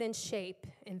going to get in shape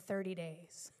in 30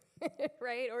 days,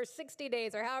 right? Or 60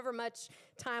 days, or however much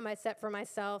time I set for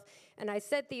myself. And I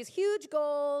set these huge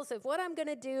goals of what I'm going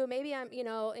to do. Maybe I'm,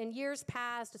 in years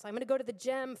past, so I'm going to go to the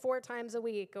gym 4 times a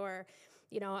week, or,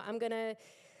 I'm going to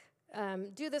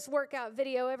do this workout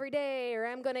video every day, or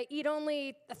I'm going to eat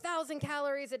only 1,000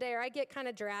 calories a day, or I get kind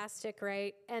of drastic,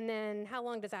 right? And then how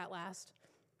long does that last?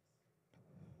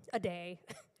 A day,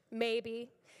 maybe.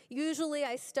 Usually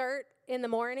I start in the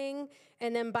morning,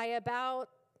 and then by about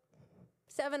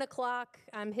 7 o'clock,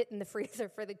 I'm hitting the freezer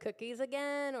for the cookies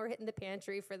again, or hitting the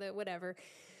pantry for the whatever.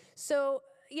 So,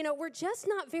 we're just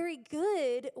not very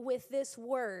good with this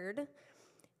word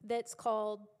that's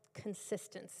called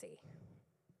consistency.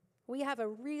 We have a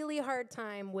really hard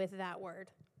time with that word,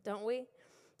 don't we?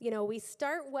 We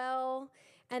start well,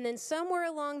 and then somewhere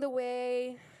along the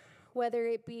way, whether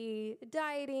it be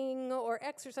dieting or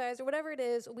exercise or whatever it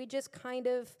is, we just kind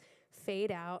of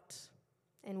fade out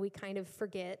and we kind of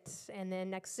forget. And then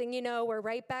next thing you know, we're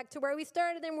right back to where we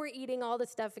started, and we're eating all the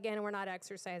stuff again, and we're not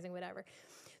exercising, whatever.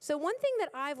 So one thing that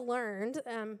I've learned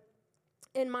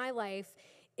in my life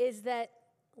is that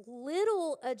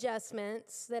little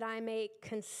adjustments that I make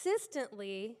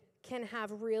consistently can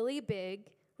have really big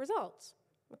results.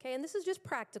 Okay, and this is just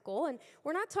practical, and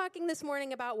we're not talking this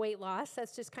morning about weight loss.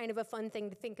 That's just kind of a fun thing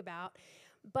to think about.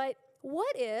 But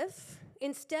what if,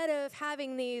 instead of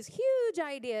having these huge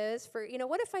ideas for,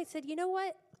 what if I said, you know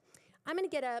what, I'm going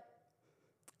to get up,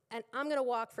 and I'm going to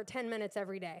walk for 10 minutes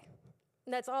every day.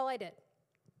 And that's all I did,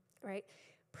 right?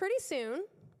 Pretty soon,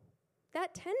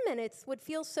 that 10 minutes would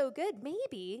feel so good.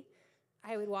 Maybe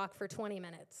I would walk for 20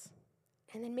 minutes.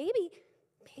 And then maybe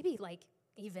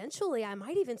eventually I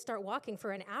might even start walking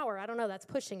for an hour. I don't know, that's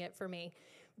pushing it for me.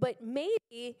 But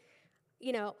maybe,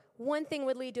 one thing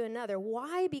would lead to another.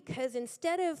 Why? Because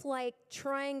instead of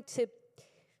trying to,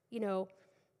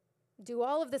 do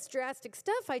all of this drastic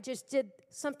stuff, I just did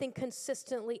something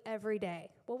consistently every day.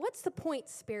 Well, what's the point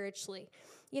spiritually?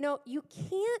 You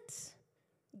can't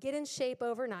get in shape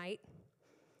overnight.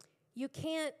 You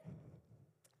can't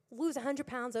lose 100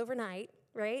 pounds overnight,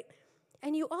 right?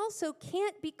 And you also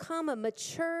can't become a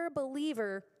mature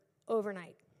believer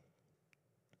overnight,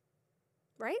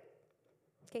 right?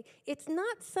 Okay, it's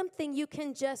not something you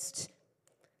can just,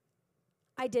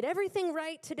 I did everything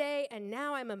right today, and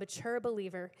now I'm a mature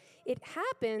believer. It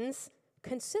happens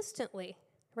consistently,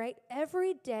 right?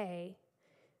 Every day,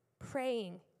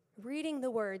 praying, reading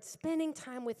the Word, spending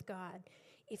time with God.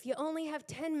 If you only have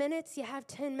 10 minutes, you have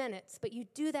 10 minutes, but you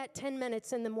do that 10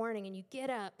 minutes in the morning, and you get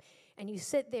up, and you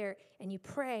sit there, and you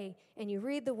pray, and you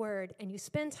read the Word, and you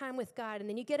spend time with God, and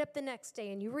then you get up the next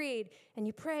day, and you read, and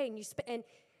you pray, and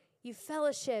you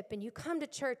fellowship, and you come to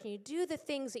church, and you do the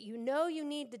things that you know you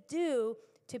need to do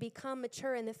to become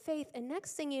mature in the faith, and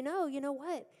next thing you know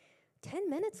what? 10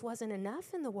 minutes wasn't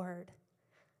enough in the Word.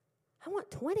 I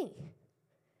want 20.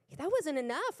 That wasn't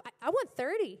enough. I want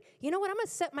 30. You know what? I'm going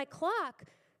to set my clock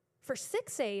for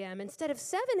 6 a.m. instead of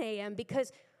 7 a.m.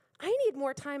 because I need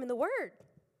more time in the Word,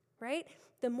 right?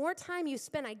 The more time you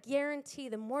spend, I guarantee,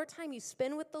 the more time you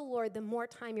spend with the Lord, the more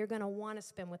time you're going to want to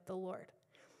spend with the Lord.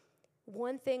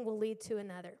 One thing will lead to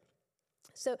another.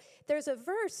 So there's a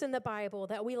verse in the Bible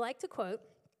that we like to quote,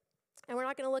 And we're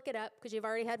not going to look it up because you've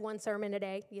already had one sermon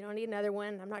today. You don't need another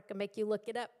one. I'm not going to make you look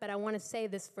it up, but I want to say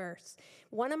this verse.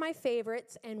 One of my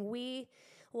favorites, and we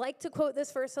like to quote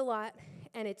this verse a lot,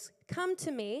 and it's, "Come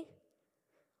to me,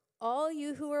 all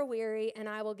you who are weary, and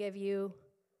I will give you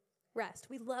rest."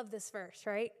 We love this verse,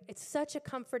 right? It's such a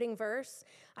comforting verse.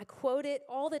 I quote it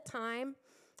all the time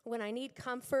when I need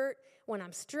comfort, when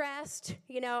I'm stressed.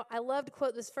 I love to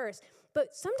quote this verse.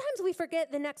 But sometimes we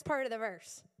forget the next part of the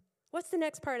verse. What's the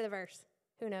next part of the verse?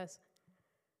 Who knows?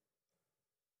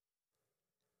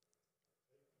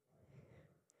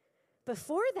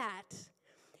 Before that,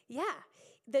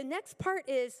 the next part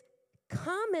is,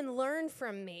 "Come and learn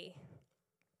from me."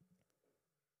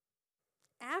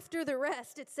 After the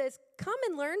rest, it says, "Come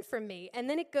and learn from me." And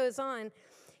then it goes on,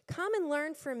 "Come and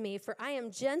learn from me, for I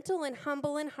am gentle and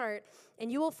humble in heart, and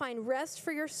you will find rest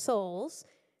for your souls."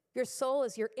 Your soul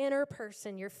is your inner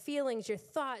person, your feelings, your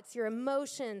thoughts, your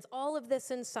emotions, all of this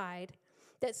inside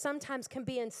that sometimes can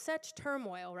be in such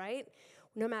turmoil, right?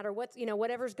 No matter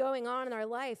whatever's going on in our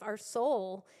life, our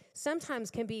soul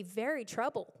sometimes can be very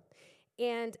troubled.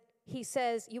 And he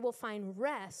says, you will find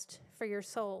rest for your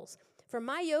souls. "For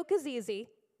my yoke is easy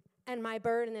and my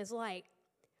burden is light."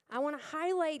 I want to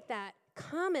highlight that.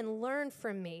 Come and learn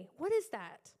from me. What is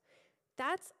that?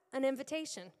 That's an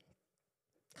invitation.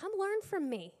 Come learn from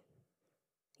me.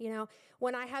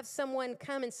 When I have someone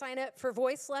come and sign up for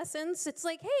voice lessons, it's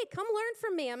like, hey, come learn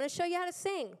from me. I'm going to show you how to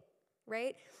sing,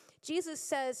 right? Jesus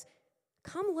says,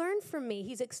 come learn from me.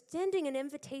 He's extending an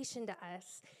invitation to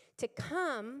us to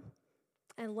come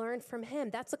and learn from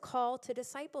him. That's a call to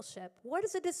discipleship. What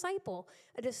is a disciple?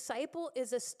 A disciple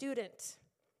is a student.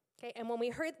 Okay, and when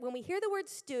we hear the word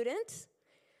student,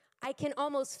 I can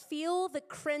almost feel the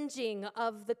cringing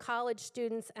of the college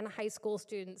students and high school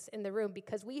students in the room,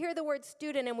 because we hear the word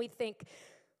student and we think,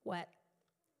 what?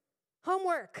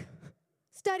 Homework,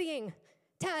 studying,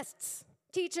 tests,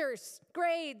 teachers,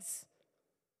 grades,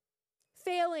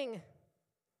 failing,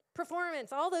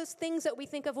 performance, all those things that we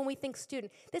think of when we think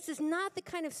student. This is not the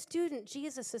kind of student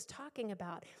Jesus is talking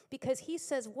about, because he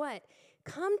says what?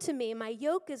 Come to me, my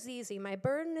yoke is easy, my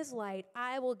burden is light,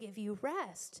 I will give you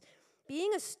rest.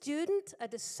 Being a student, a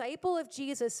disciple of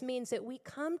Jesus, means that we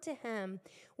come to him,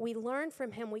 we learn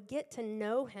from him, we get to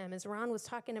know him. As Ron was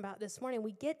talking about this morning,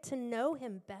 we get to know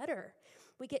him better.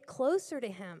 We get closer to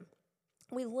him.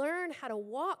 We learn how to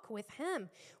walk with him.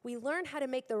 We learn how to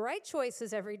make the right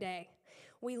choices every day.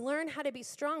 We learn how to be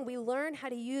strong. We learn how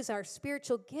to use our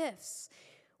spiritual gifts.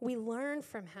 We learn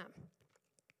from him.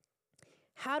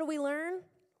 How do we learn?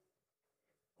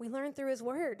 We learn through his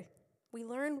word. We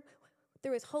learn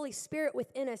through his Holy Spirit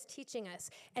within us, teaching us.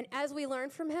 And as we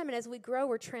learn from him and as we grow,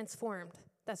 we're transformed.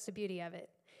 That's the beauty of it.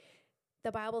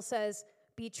 The Bible says,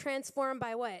 be transformed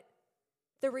by what?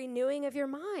 The renewing of your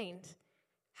mind.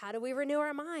 How do we renew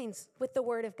our minds? With the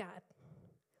word of God,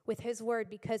 with his word,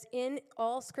 because in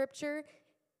all scripture,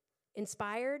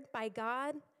 inspired by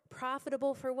God,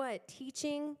 profitable for what?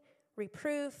 Teaching,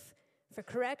 reproof, for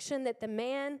correction, that the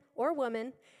man or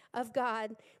woman of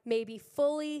God may be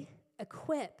fully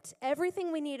equipped.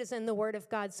 Everything we need is in the word of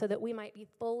God so that we might be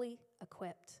fully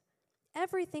equipped.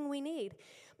 Everything we need.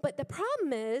 But the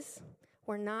problem is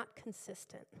we're not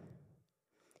consistent.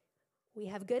 We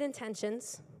have good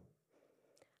intentions.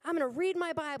 I'm going to read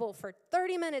my Bible for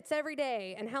 30 minutes every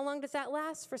day. And how long does that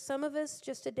last? For some of us,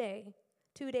 just a day,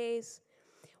 2 days.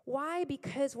 Why?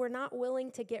 Because we're not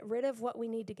willing to get rid of what we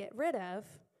need to get rid of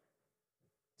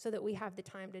so that we have the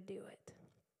time to do it.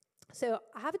 So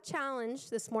I have a challenge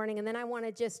this morning, and then I want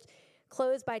to just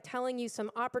close by telling you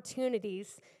some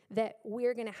opportunities that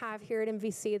we're going to have here at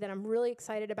MVC that I'm really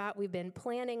excited about. We've been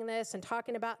planning this and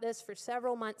talking about this for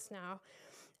several months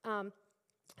now.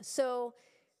 So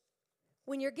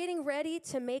when you're getting ready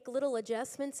to make little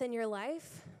adjustments in your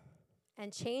life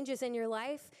and changes in your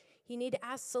life, you need to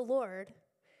ask the Lord,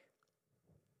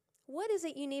 what is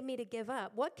it you need me to give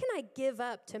up? What can I give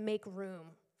up to make room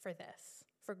for this,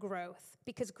 for growth?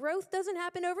 Because growth doesn't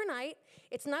happen overnight.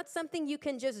 It's not something you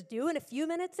can just do in a few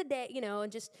minutes a day,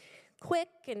 and just quick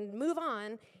and move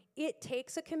on. It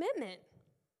takes a commitment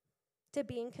to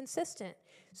being consistent.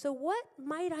 So what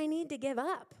might I need to give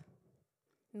up?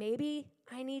 Maybe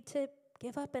I need to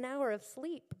give up an hour of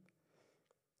sleep.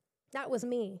 That was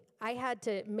me. I had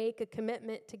to make a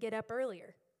commitment to get up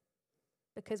earlier,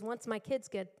 because once my kids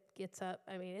gets up,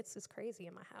 it's just crazy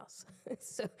in my house.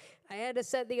 So I had to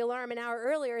set the alarm an hour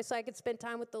earlier so I could spend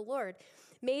time with the Lord.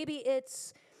 Maybe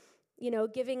it's,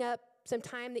 giving up some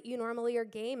time that you normally are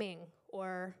gaming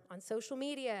or on social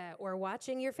media or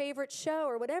watching your favorite show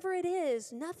or whatever it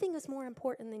is. Nothing is more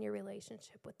important than your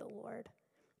relationship with the Lord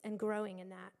and growing in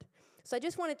that. So I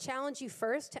just want to challenge you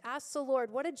first to ask the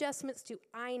Lord, what adjustments do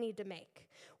I need to make?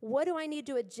 What do I need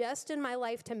to adjust in my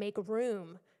life to make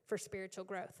room for spiritual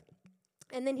growth?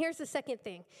 And then here's the second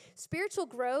thing. Spiritual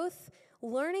growth,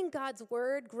 learning God's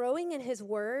word, growing in his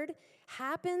word,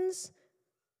 happens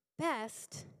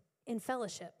best in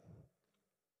fellowship.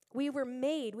 We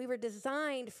were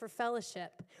designed for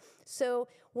fellowship. So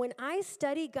when I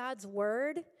study God's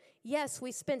word, yes,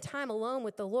 we spend time alone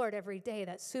with the Lord every day.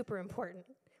 That's super important.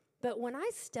 But when I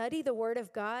study the word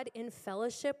of God in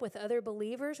fellowship with other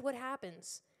believers, what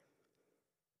happens?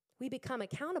 We become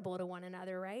accountable to one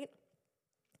another, right?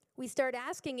 We start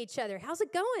asking each other, how's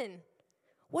it going?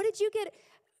 What did you get?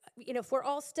 If we're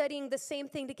all studying the same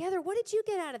thing together, what did you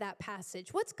get out of that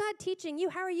passage? What's God teaching you?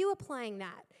 How are you applying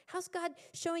that? How's God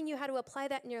showing you how to apply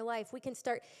that in your life? We can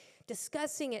start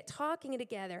discussing it, talking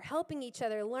together, helping each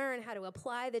other learn how to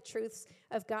apply the truths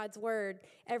of God's word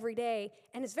every day.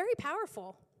 And it's very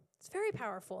powerful. It's very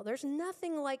powerful. There's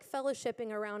nothing like fellowshipping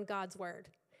around God's word.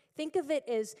 Think of it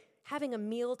as having a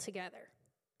meal together.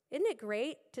 Isn't it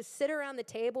great to sit around the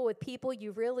table with people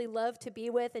you really love to be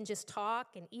with and just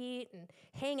talk and eat and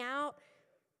hang out?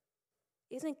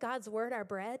 Isn't God's word our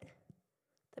bread?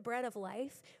 The bread of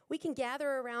life? We can gather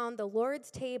around the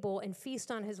Lord's table and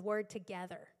feast on his word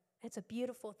together. It's a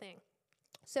beautiful thing.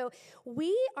 So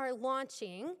we are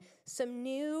launching some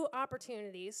new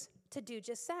opportunities to do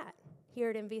just that here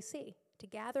at MVC, to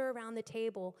gather around the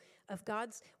table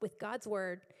with God's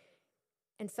word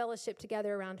and fellowship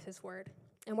together around his word.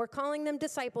 And we're calling them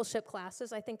discipleship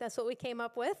classes. I think that's what we came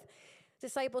up with.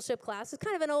 Discipleship class is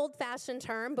kind of an old-fashioned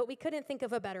term, but we couldn't think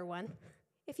of a better one.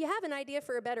 If you have an idea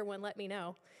for a better one, let me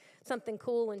know. Something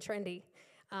cool and trendy.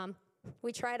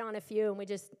 We tried on a few,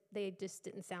 and they just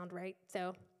didn't sound right.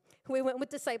 So we went with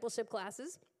discipleship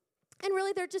classes. And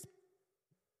really, they're just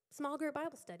small group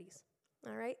Bible studies.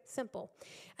 All right, simple.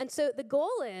 And so the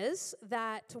goal is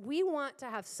that we want to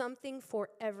have something for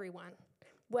everyone,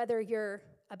 whether you're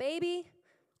a baby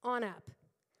on up.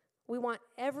 We want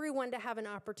everyone to have an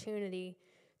opportunity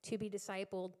to be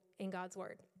discipled in God's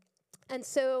word. And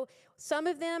so some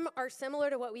of them are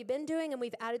similar to what we've been doing, and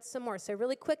we've added some more. So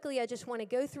really quickly, I just want to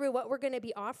go through what we're going to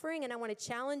be offering, and I want to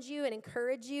challenge you and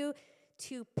encourage you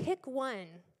to pick one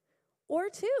or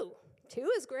two. Two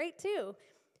is great too,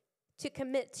 to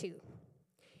commit to.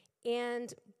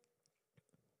 And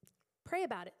pray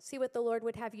about it. See what the Lord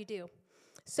would have you do.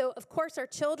 So, of course, our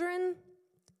children,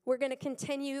 we're going to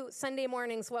continue Sunday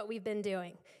mornings what we've been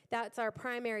doing. That's our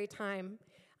primary time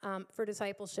for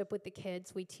discipleship with the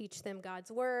kids. We teach them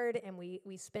God's word, and we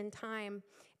spend time.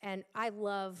 And I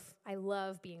love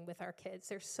being with our kids.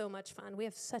 They're so much fun. We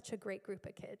have such a great group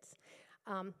of kids.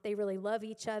 They really love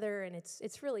each other, and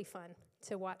it's really fun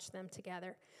to watch them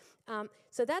together.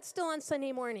 So that's still on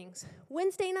Sunday mornings.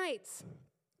 Wednesday nights.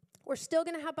 We're still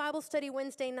going to have Bible study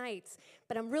Wednesday nights,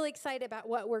 but I'm really excited about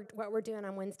what we're doing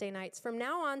on Wednesday nights. From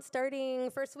now on, starting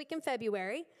first week in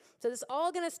February, so this is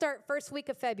all going to start first week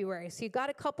of February, so you've got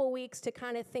a couple weeks to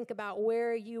kind of think about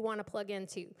where you want to plug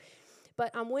into.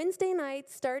 But on Wednesday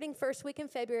nights, starting first week in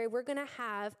February, we're going to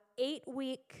have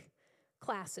 8-week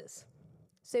classes.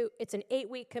 So it's an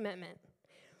 8-week commitment.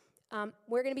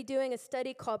 We're going to be doing a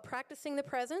study called Practicing the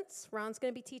Presence. Ron's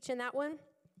going to be teaching that one.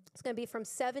 It's going to be from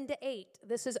 7 to 8.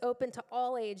 This is open to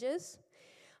all ages,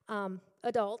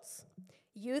 adults.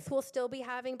 Youth will still be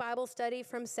having Bible study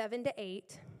from 7 to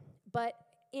 8. But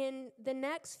in the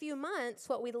next few months,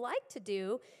 what we'd like to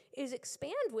do is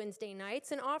expand Wednesday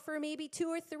nights and offer maybe 2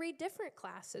 or 3 different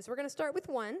classes. We're going to start with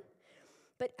one.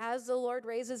 But as the Lord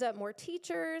raises up more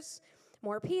teachers,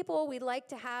 more people, we'd like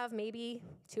to have maybe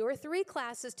 2 or 3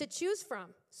 classes to choose from.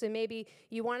 So maybe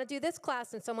you want to do this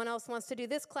class and someone else wants to do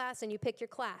this class, and you pick your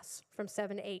class from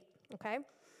 7 to 8, okay?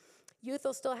 Youth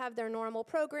will still have their normal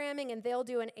programming, and they'll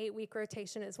do an 8-week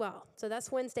rotation as well. So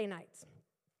that's Wednesday nights.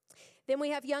 Then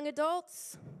we have young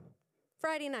adults,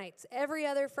 Friday nights, every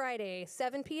other Friday,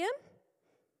 7 p.m.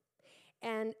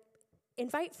 And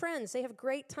invite friends. They have a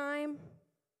great time,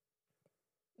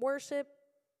 worship,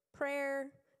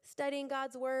 prayer, studying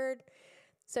God's word.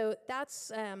 So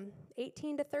that's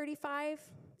 18 to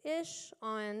 35-ish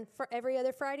for every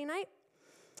other Friday night.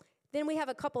 Then we have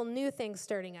a couple new things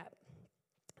starting up.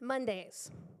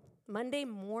 Monday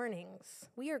mornings.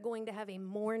 We are going to have a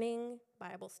morning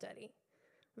Bible study.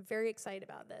 I'm very excited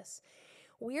about this.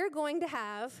 We are going to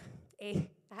have I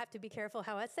have to be careful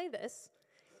how I say this.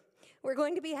 We're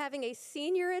going to be having a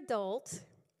senior adult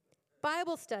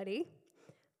Bible study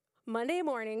Monday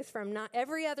mornings from not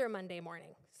every other Monday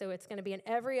morning. So it's going to be an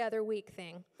every other week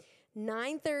thing.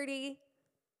 9:30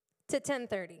 to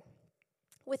 10:30.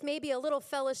 With maybe a little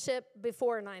fellowship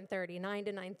before 9:30, 9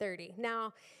 to 9:30.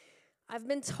 Now, I've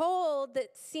been told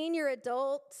that senior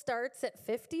adult starts at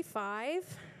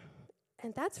 55,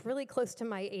 and that's really close to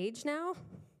my age now.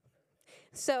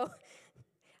 So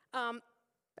I'm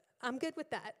good with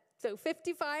that. So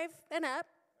 55 and up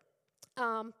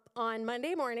on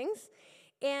Monday mornings.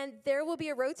 And there will be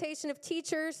a rotation of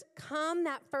teachers come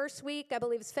that first week. I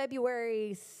believe it's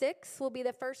February 6th will be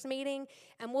the first meeting.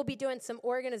 And we'll be doing some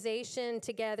organization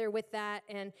together with that.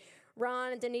 And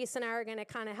Ron and Denise and I are going to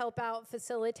kind of help out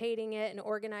facilitating it and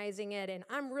organizing it. And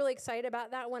I'm really excited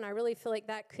about that one. I really feel like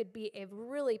that could be a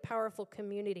really powerful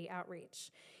community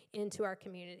outreach into our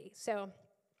community. So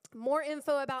more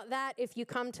info about that if you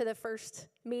come to the first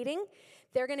meeting.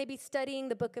 They're going to be studying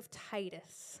the book of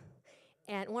Titus.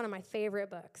 And one of my favorite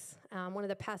books, one of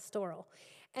the pastoral.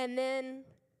 And then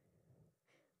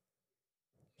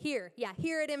here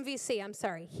at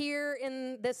MVC, here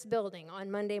in this building on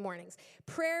Monday mornings.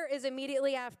 Prayer is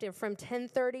immediately after from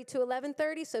 10:30 to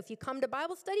 11:30, so if you come to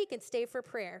Bible study, you can stay for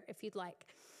prayer if you'd like.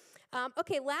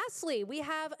 Okay, lastly, we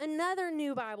have another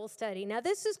new Bible study. Now,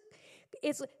 this is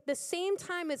the same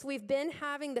time as we've been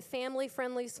having the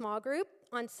family-friendly small group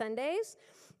on Sundays,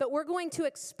 but we're going to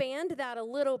expand that a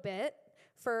little bit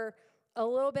for a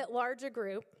little bit larger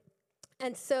group.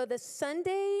 And so the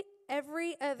Sunday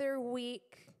every other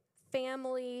week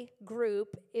family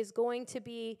group is going to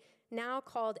be now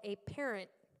called a parent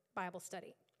Bible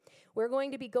study. We're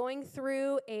going to be going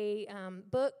through a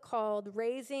book called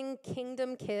Raising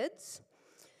Kingdom Kids,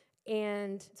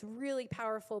 and it's a really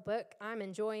powerful book. I'm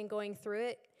enjoying going through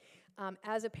it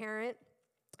as a parent.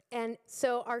 And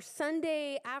so our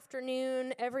Sunday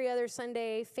afternoon, every other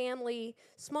Sunday family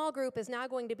small group is now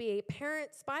going to be a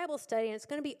parents' Bible study, and it's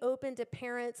going to be open to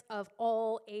parents of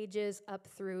all ages up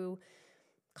through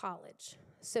college.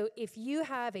 So if you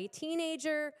have a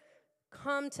teenager,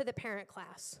 come to the parent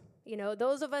class. You know,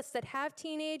 those of us that have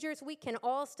teenagers, we can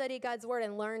all study God's Word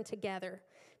and learn together.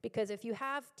 Because if you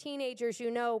have teenagers,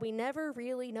 you know we never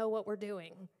really know what we're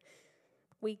doing.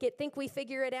 We think we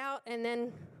figure it out, and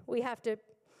then we have to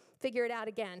figure it out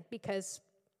again because,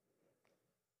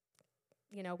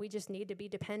 you know, we just need to be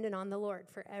dependent on the Lord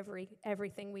for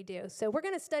everything we do. So we're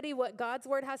going to study what God's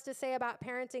Word has to say about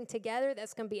parenting together.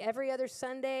 That's going to be every other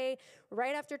Sunday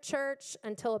right after church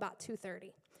until about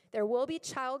 2:30. There will be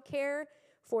childcare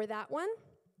for that one.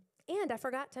 And I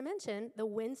forgot to mention the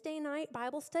Wednesday night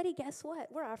Bible study. Guess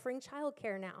what? We're offering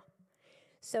childcare now.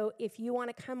 So if you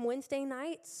want to come Wednesday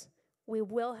nights, we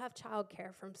will have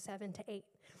childcare from 7 to 8.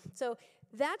 So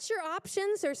that's your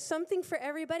options. There's something for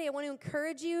everybody. I want to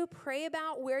encourage you, pray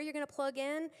about where you're going to plug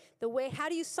in. How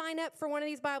do you sign up for one of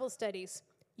these Bible studies?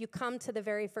 You come to the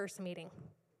very first meeting.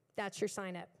 That's your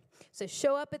sign up. So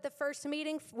show up at the first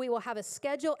meeting. We will have a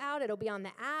schedule out. It'll be on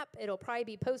the app. It'll probably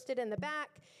be posted in the back.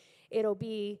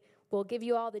 We'll give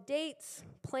you all the dates,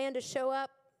 plan to show up,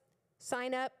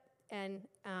 sign up, and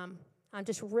I'm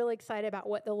just really excited about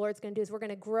what the Lord's going to do. Is we're going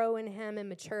to grow in Him in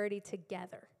maturity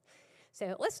together.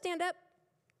 So let's stand up.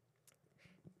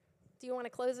 Do you want to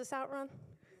close this out, Ron?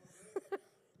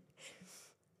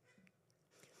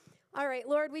 All right,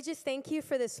 Lord, we just thank you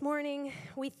for this morning.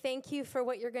 We thank you for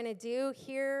what you're going to do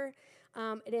here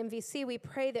at MVC. We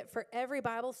pray that for every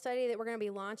Bible study that we're going to be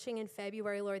launching in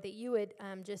February, Lord, that you would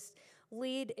just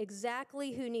lead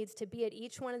exactly who needs to be at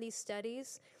each one of these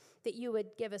studies, that you would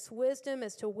give us wisdom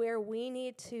as to where we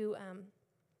need to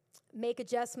make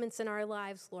adjustments in our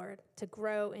lives, Lord, to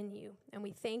grow in you. And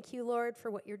we thank you, Lord, for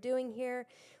what you're doing here.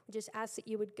 We just ask that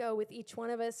you would go with each one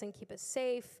of us and keep us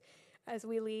safe as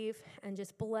we leave, and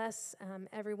just bless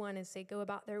everyone as they go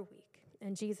about their week.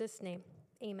 In Jesus' name,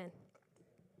 amen.